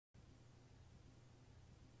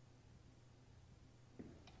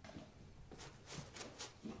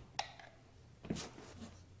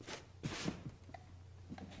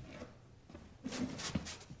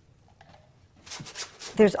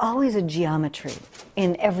there's always a geometry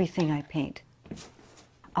in everything I paint.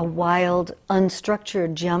 A wild,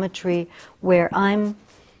 unstructured geometry where I'm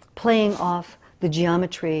playing off the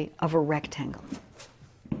geometry of a rectangle.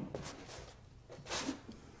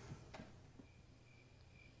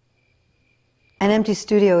 An empty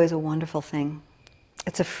studio is a wonderful thing.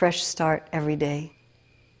 It's a fresh start every day.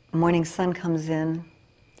 The morning sun comes in,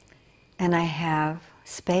 and I have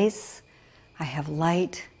space, I have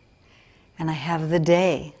light, and I have the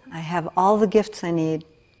day. I have all the gifts I need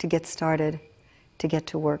to get started, to get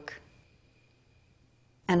to work.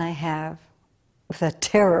 And I have the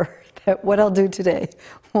terror that what I'll do today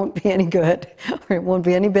won't be any good, or it won't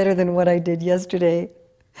be any better than what I did yesterday.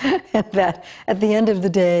 And that at the end of the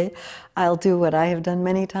day, I'll do what I have done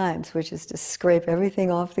many times, which is to scrape everything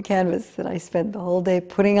off the canvas that I spent the whole day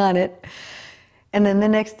putting on it. And then the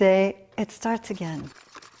next day, it starts again.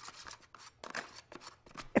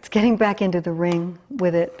 It's getting back into the ring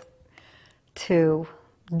with it to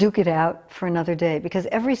duke it out for another day, because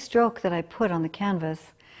every stroke that I put on the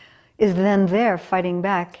canvas is then there fighting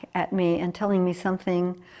back at me and telling me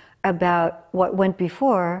something about what went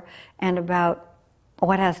before and about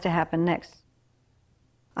what has to happen next.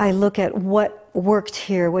 I look at what worked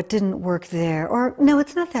here, what didn't work there, or no,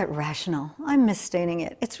 it's not that rational. I'm misstating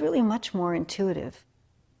it. It's really much more intuitive.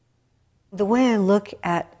 The way I look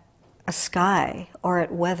at a sky or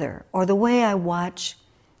at weather, or the way I watch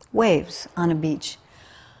waves on a beach,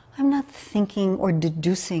 I'm not thinking or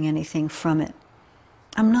deducing anything from it.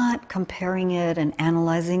 I'm not comparing it and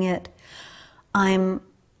analyzing it. I'm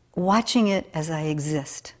watching it as I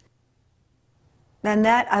exist. And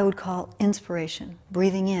that I would call inspiration,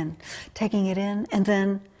 breathing in, taking it in, and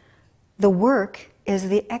then the work is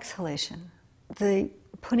the exhalation, the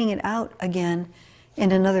putting it out again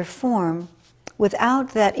in another form. Without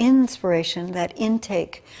that inspiration, that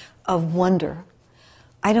intake of wonder,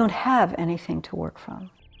 I don't have anything to work from.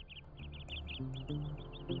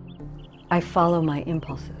 I follow my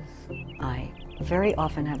impulses. I very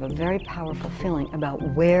often have a very powerful feeling about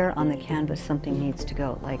where on the canvas something needs to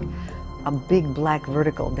go, like a big black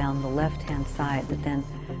vertical down the left-hand side that then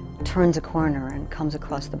turns a corner and comes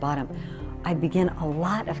across the bottom. I begin a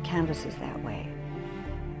lot of canvases that way.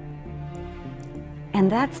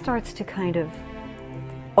 And that starts to kind of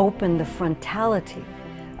open the frontality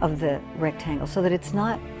of the rectangle so that it's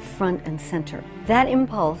not front and center. That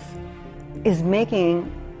impulse is making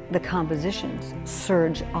the compositions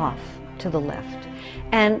surge off to the left.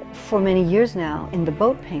 And for many years now, in the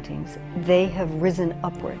boat paintings, they have risen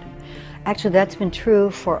upward. Actually, that's been true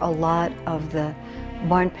for a lot of the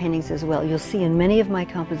barn paintings as well. You'll see in many of my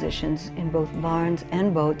compositions, in both barns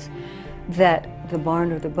and boats, that the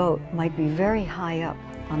barn or the boat might be very high up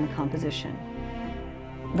on the composition.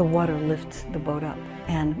 The water lifts the boat up,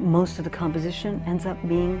 and most of the composition ends up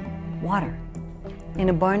being water. In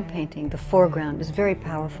a barn painting, the foreground is very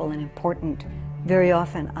powerful and important. Very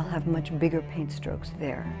often, I'll have much bigger paint strokes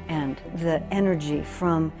there, and the energy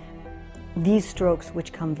from these strokes,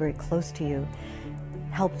 which come very close to you,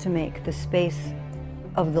 help to make the space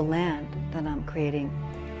of the land that I'm creating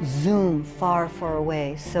zoom far, far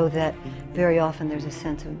away, so that very often there's a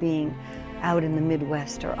sense of being out in the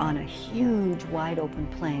Midwest or on a huge wide open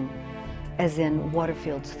plain, as in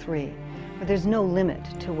Waterfields 3, where there's no limit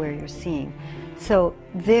to where you're seeing. So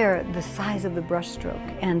there, the size of the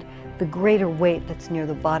brushstroke and the greater weight that's near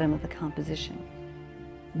the bottom of the composition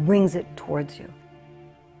brings it towards you.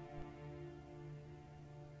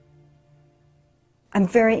 I'm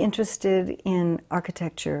very interested in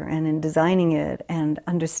architecture and in designing it and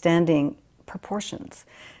understanding proportions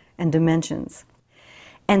and dimensions.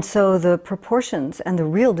 And so the proportions and the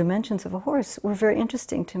real dimensions of a horse were very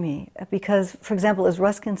interesting to me because, for example, as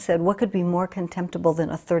Ruskin said, what could be more contemptible than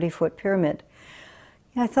a 30-foot pyramid?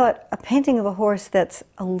 I thought a painting of a horse that's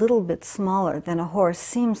a little bit smaller than a horse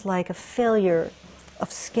seems like a failure of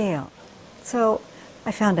scale. So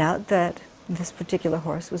I found out that this particular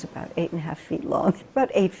horse was about 8.5 feet long,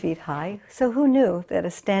 about 8 feet high. So who knew that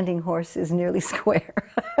a standing horse is nearly square?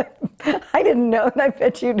 I didn't know, and I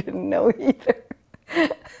bet you didn't know either.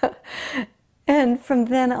 And from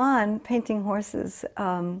then on, painting horses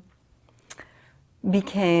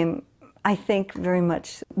became, I think, very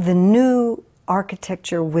much the new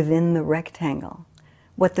architecture within the rectangle,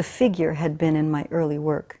 what the figure had been in my early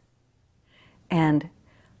work. And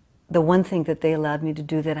the one thing that they allowed me to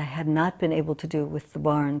do that I had not been able to do with the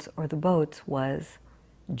barns or the boats was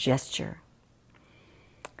gesture.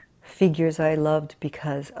 Figures I loved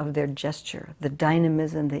because of their gesture, the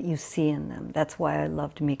dynamism that you see in them. That's why I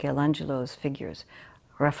loved Michelangelo's figures,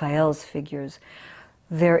 Raphael's figures.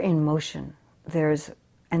 They're in motion. There's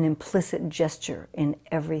an implicit gesture in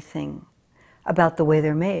everything about the way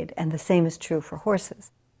they're made, and the same is true for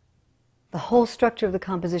horses. The whole structure of the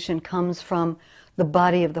composition comes from the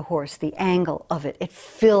body of the horse, the angle of it. It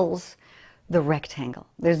fills the rectangle.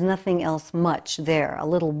 There's nothing else much there. A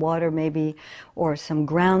little water maybe, or some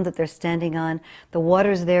ground that they're standing on. The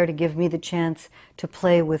water's there to give me the chance to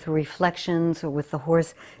play with reflections, or with the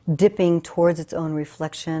horse dipping towards its own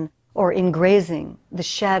reflection, or in grazing, the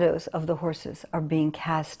shadows of the horses are being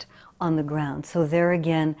cast on the ground. So there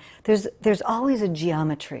again, there's always a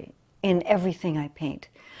geometry in everything I paint.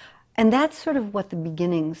 And that's sort of what the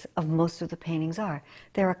beginnings of most of the paintings are.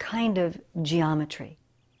 They're a kind of geometry.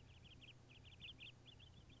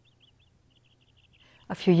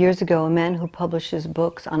 A few years ago, a man who publishes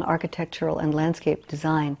books on architectural and landscape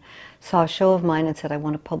design saw a show of mine and said, "I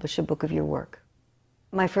want to publish a book of your work."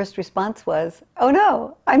 My first response was, "Oh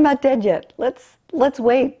no, I'm not dead yet. Let's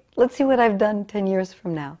wait. Let's see what I've done 10 years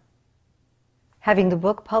from now." Having the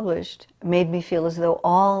book published made me feel as though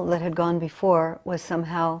all that had gone before was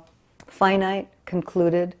somehow finite,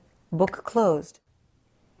 concluded, book closed.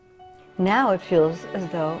 Now it feels as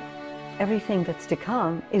though everything that's to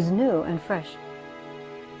come is new and fresh.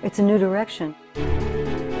 It's a new direction.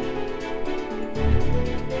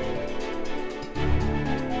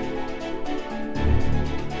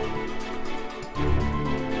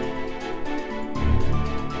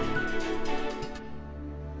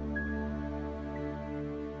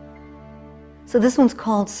 So this one's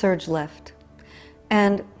called Surge Left.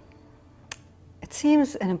 And it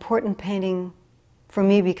seems an important painting for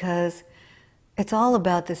me because it's all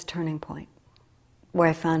about this turning point where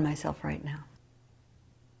I found myself right now.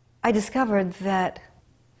 I discovered that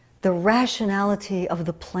the rationality of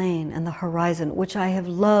the plane and the horizon, which I have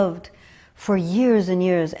loved for years and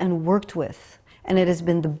years and worked with, and it has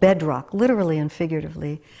been the bedrock, literally and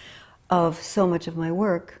figuratively, of so much of my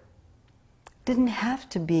work, didn't have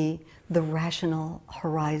to be the rational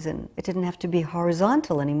horizon. It didn't have to be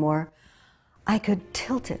horizontal anymore. I could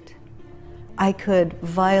tilt it. I could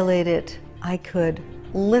violate it. I could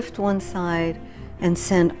lift one side and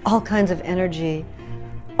send all kinds of energy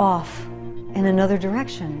off in another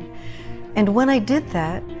direction. And when I did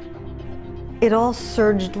that, it all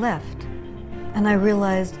surged left. And I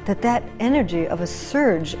realized that that energy of a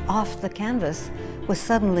surge off the canvas was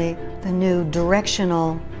suddenly the new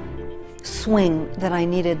directional swing that I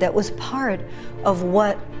needed, that was part of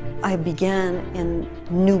what I began in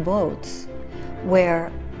New Boats,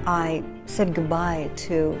 where I said goodbye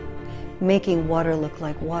to making water look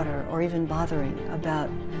like water, or even bothering about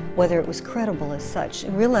whether it was credible as such,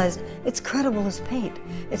 and realized it's credible as paint,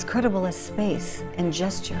 it's credible as space and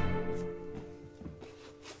gesture.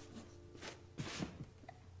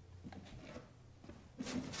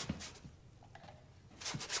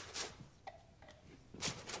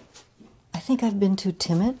 I think I've been too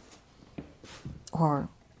timid, or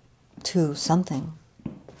too something,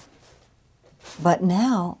 but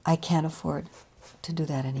now I can't afford to do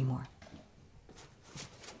that anymore.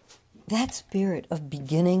 That spirit of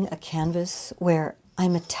beginning a canvas where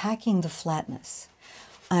I'm attacking the flatness,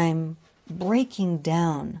 I'm breaking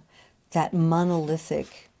down that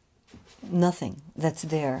monolithic nothing that's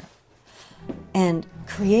there, and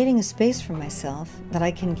creating a space for myself that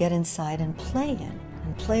I can get inside and play in,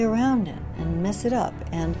 and play around in, and mess it up,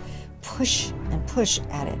 and push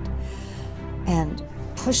at it, and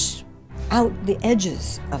push out the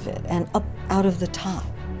edges of it, and up out of the top.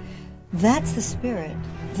 That's the spirit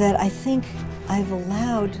that I think I've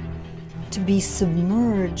allowed to be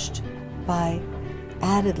submerged by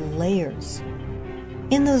added layers.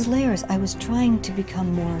 In those layers, I was trying to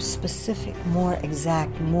become more specific, more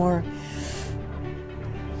exact, more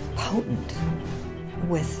potent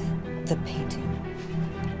with the painting.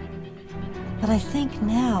 But I think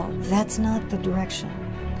now that's not the direction.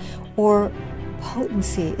 Or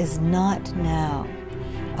potency is not now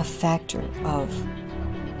a factor of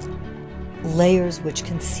layers which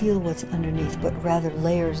conceal what's underneath, but rather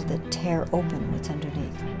layers that tear open what's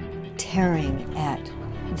underneath, tearing at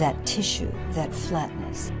that tissue, that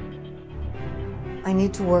flatness. I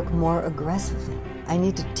need to work more aggressively. I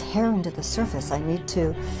need to tear into the surface. I need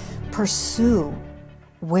to pursue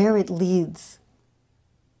where it leads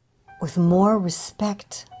with more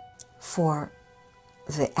respect for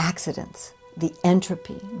the accidents, the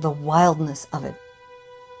entropy, the wildness of it.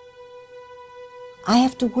 I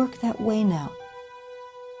have to work that way now.